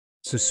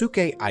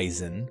Sosuke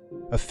Aizen,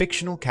 a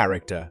fictional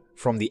character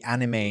from the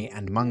anime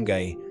and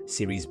manga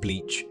series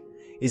Bleach,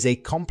 is a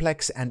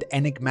complex and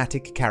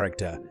enigmatic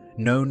character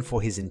known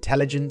for his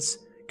intelligence,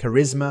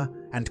 charisma,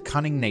 and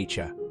cunning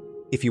nature.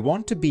 If you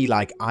want to be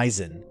like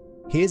Aizen,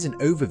 here's an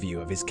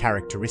overview of his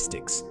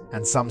characteristics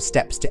and some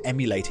steps to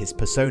emulate his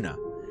persona,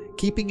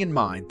 keeping in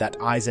mind that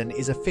Aizen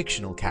is a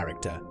fictional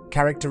character.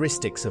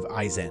 Characteristics of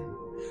Aizen: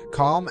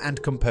 calm and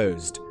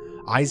composed.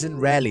 Aizen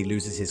rarely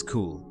loses his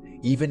cool,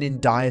 even in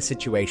dire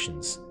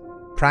situations.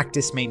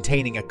 Practice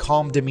maintaining a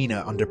calm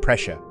demeanor under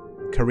pressure.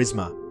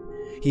 Charisma.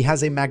 He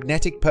has a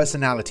magnetic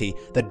personality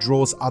that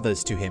draws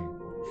others to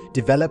him.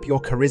 Develop your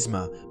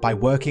charisma by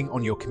working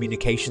on your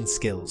communication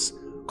skills,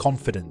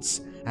 confidence,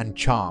 and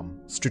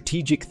charm.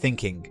 Strategic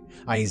thinking.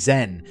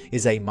 Aizen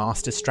is a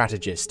master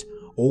strategist,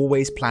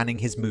 always planning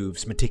his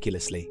moves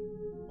meticulously.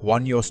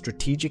 Hone your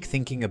strategic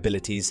thinking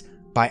abilities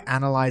by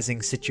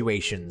analyzing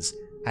situations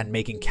and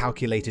making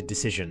calculated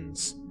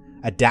decisions.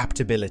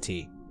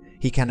 Adaptability.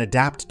 He can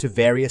adapt to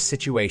various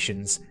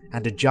situations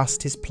and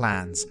adjust his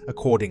plans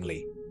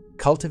accordingly.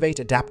 Cultivate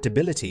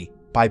adaptability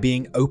by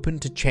being open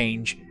to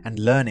change and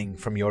learning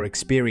from your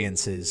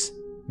experiences.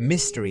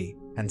 Mystery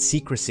and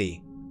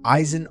secrecy.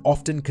 Aizen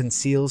often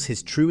conceals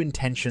his true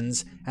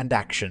intentions and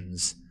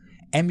actions.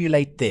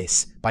 Emulate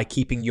this by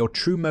keeping your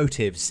true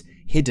motives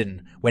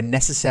hidden when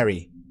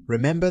necessary.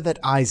 Remember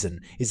that Aizen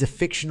is a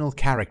fictional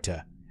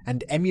character,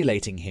 and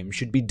emulating him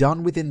should be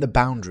done within the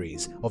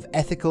boundaries of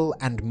ethical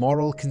and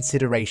moral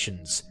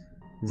considerations.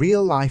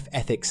 Real-life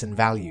ethics and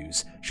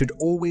values should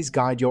always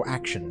guide your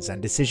actions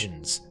and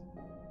decisions.